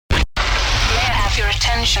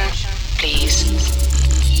Attention, please.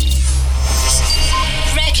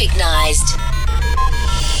 Recognized.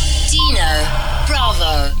 Dino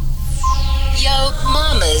Bravo. Yo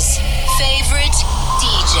Mama's favorite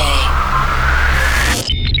DJ.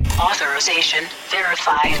 Authorization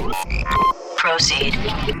verified. Proceed.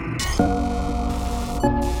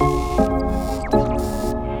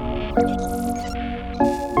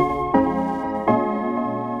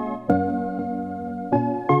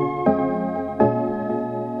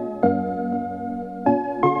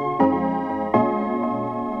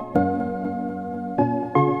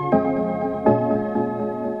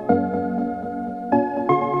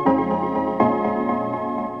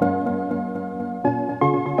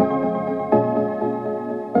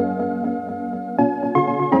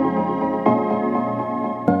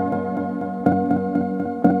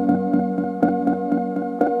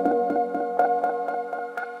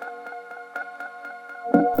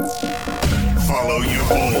 Follow your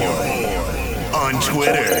boy on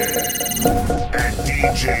Twitter at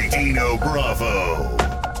DJ Dino Bravo.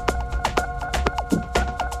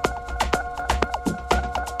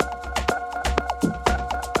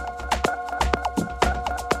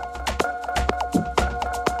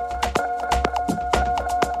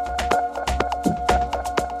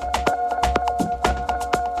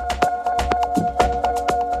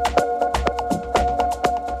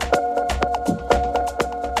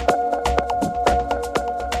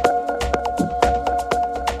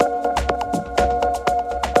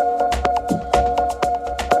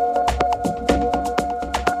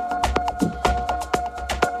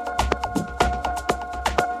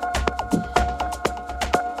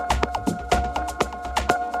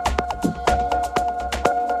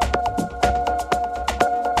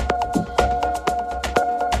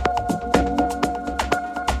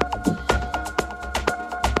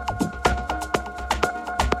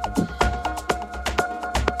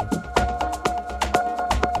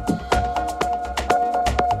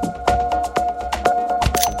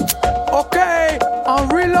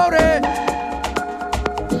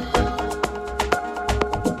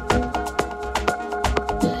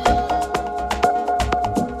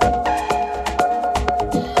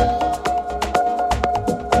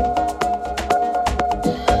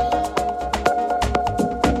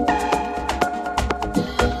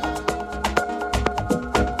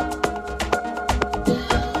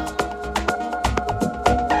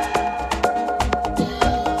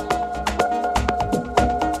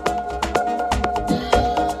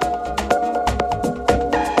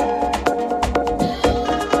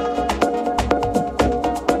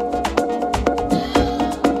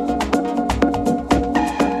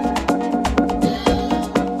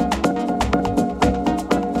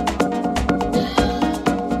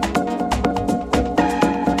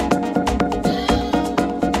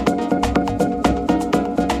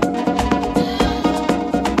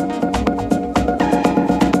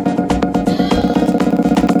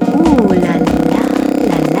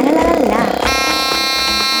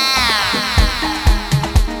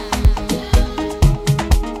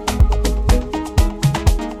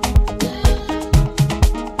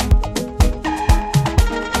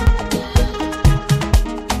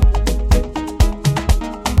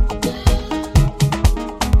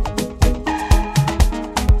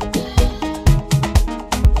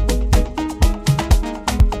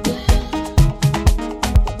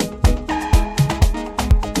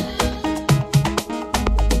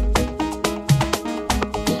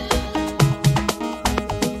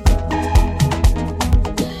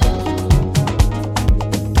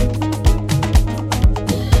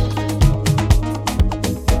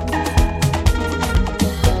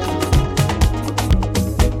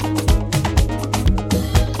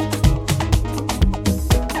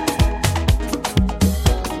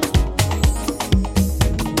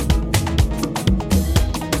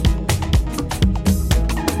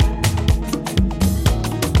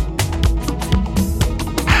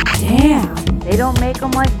 They don't make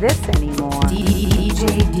them like this anymore.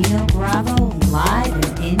 DJ Dino Bravo, live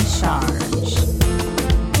and in charge.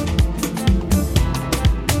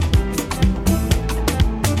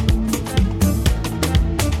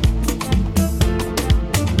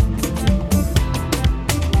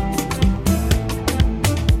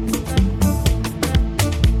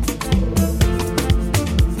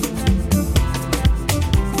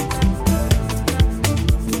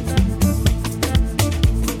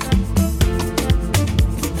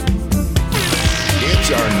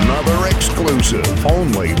 Another exclusive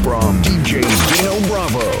only from DJ Dino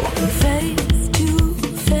Bravo. Face to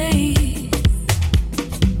face,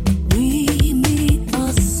 we meet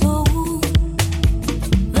our soul.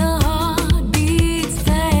 The heart beats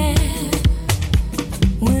fast.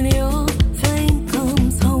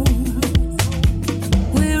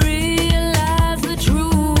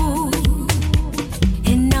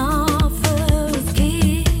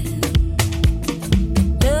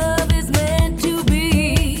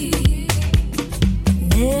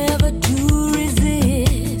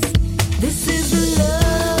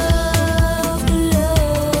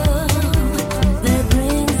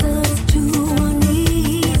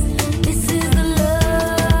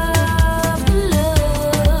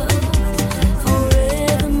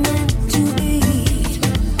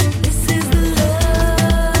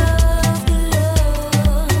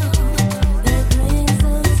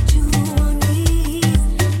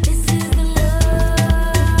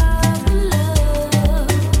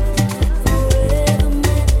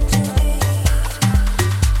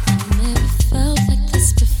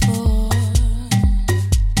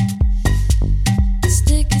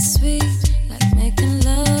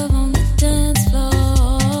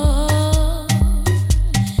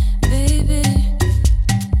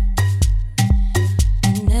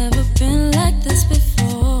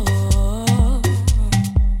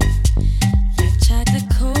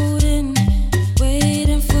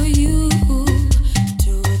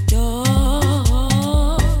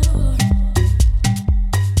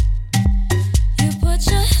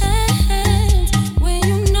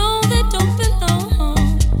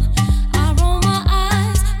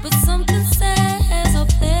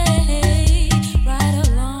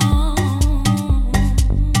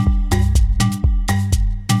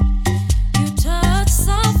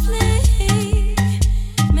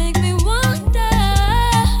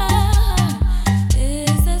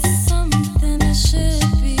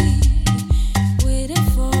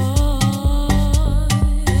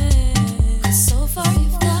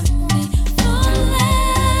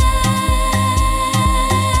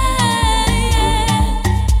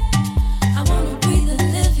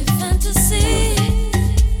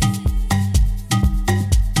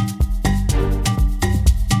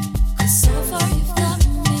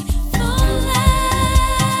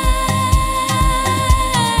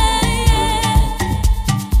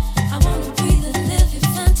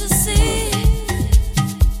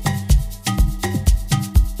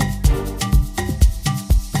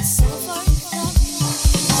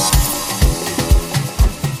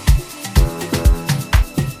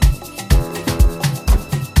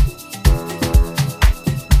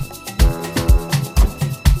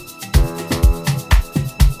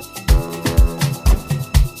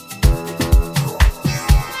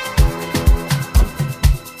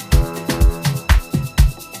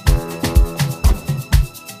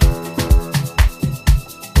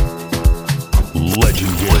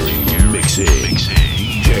 legendary mixing.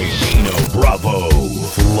 DJ Dino Bravo.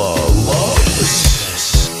 Flawless.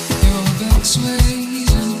 Your back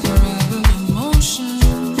sways in forever emotion.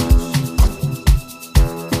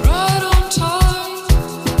 Right on time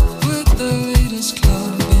with the latest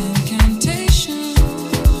club incantation.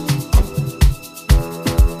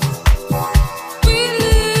 We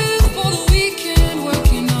live for the weekend,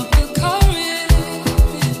 working up the courage.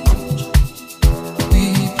 We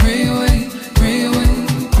pray away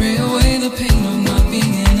the pain of not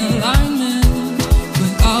being in alignment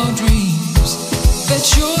with our dreams. Bet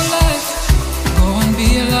your life, go and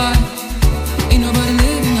be alive. Ain't nobody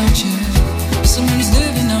living out here, someone's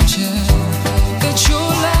living out here. Bet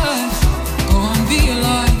your life, go and be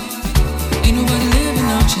alive. Ain't nobody living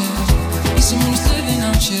out here, someone's living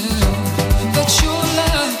out here. Bet your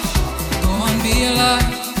life, go and be alive.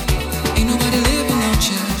 Ain't nobody living out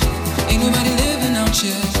here, ain't nobody living out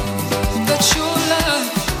here. Bet your life,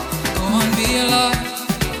 go and be alive.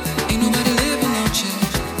 Ain't nobody living out here,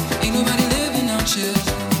 ain't nobody living out here.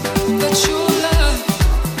 Bet your life,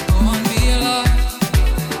 go and be alive.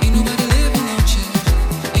 Ain't nobody living out here,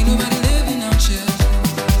 ain't nobody living out here.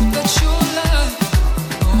 Bet your life,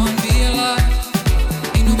 go and be alive.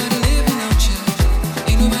 Ain't nobody living out here,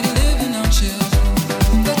 ain't nobody living out here.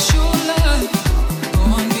 Bet your life, go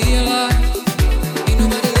and be alive. Ain't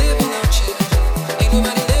nobody living out here, ain't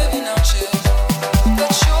nobody living out here.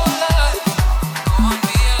 Bet your life, go and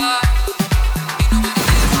be alive. Ain't nobody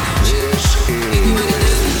living out here, ain't nobody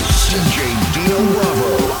living out here. DJ Dino Bravo.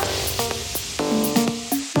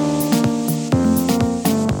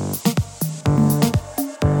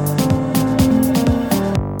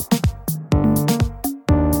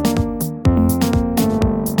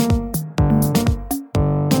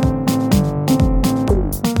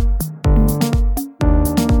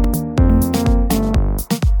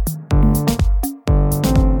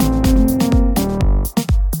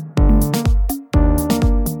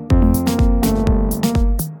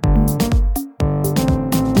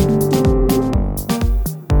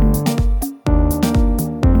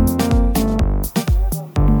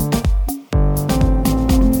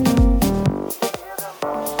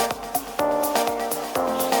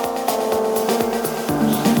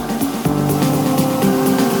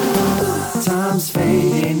 Time's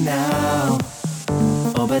fading now.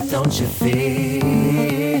 Oh, but don't you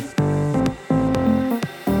feel?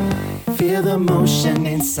 Feel the motion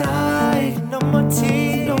inside. No more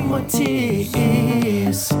tears, no more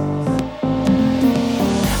tears.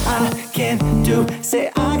 I can do, say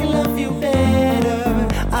I can love you better.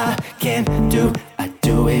 I can do, I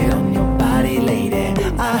do it on your body, lady.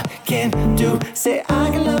 I can do, say I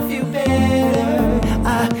can love you better.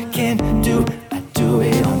 I can do, I do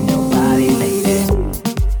it on your body, lady.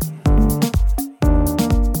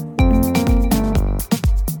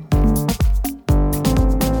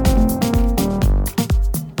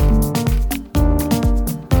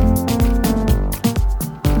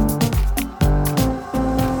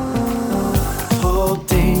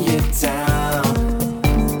 Holding you down,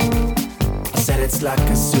 I said it's like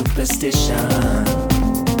a superstition.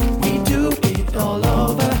 We do it all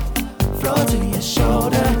over, floor to your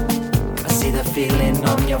shoulder. I see the feeling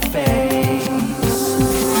on your face.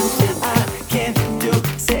 I can do,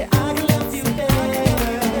 say I can love you better.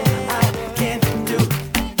 I can do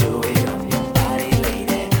it on your body,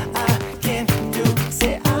 lady. I can do,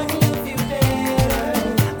 say I can love you better.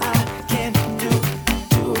 I can do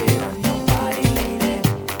it on your body, lady.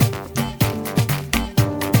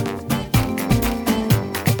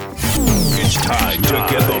 It's time to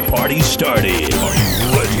get the party started.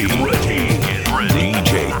 Are you ready?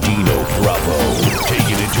 DJ Dino Bravo.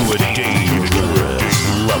 Taking it to a dangerous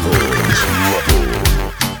level.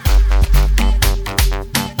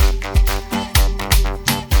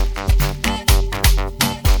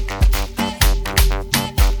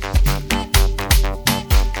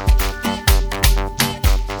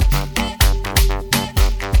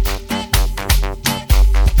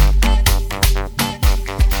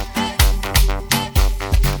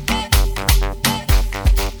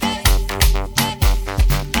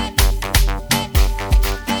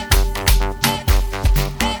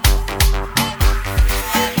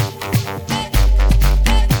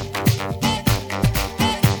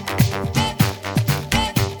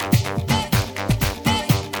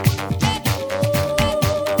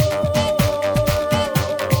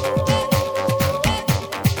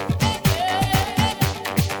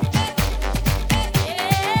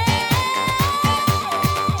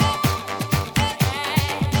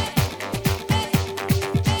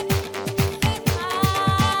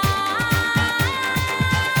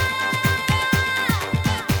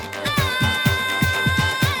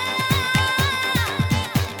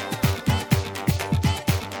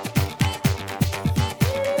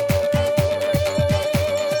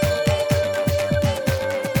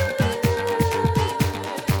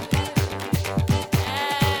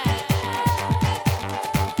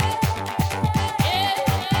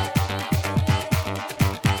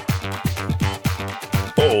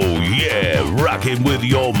 rocking with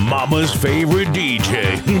your mama's favorite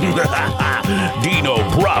DJ, Dino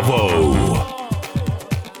Bravo.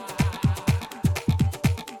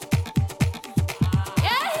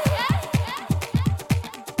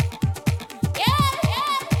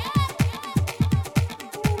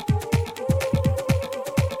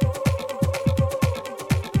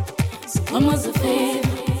 Vamos a ver,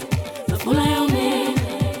 la fula yo me,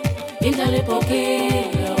 píntale porque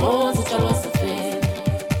la rosa ya lo hace ver.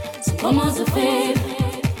 Vamos a ver,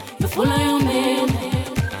 la fula yo me,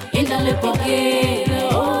 píntale porque la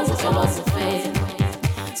rosa ya lo hace ver.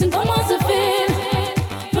 Vamos a ver,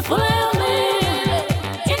 la fula yo me,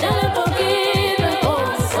 píntale porque la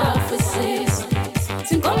rosa ya lo hace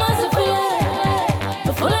ver. Vamos a ver,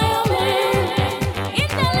 la fula yo me.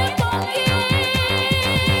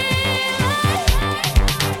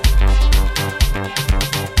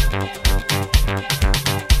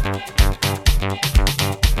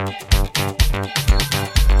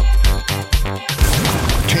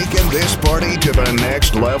 Taking this party to the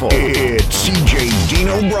next level. It's CJ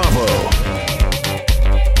Dino Bravo.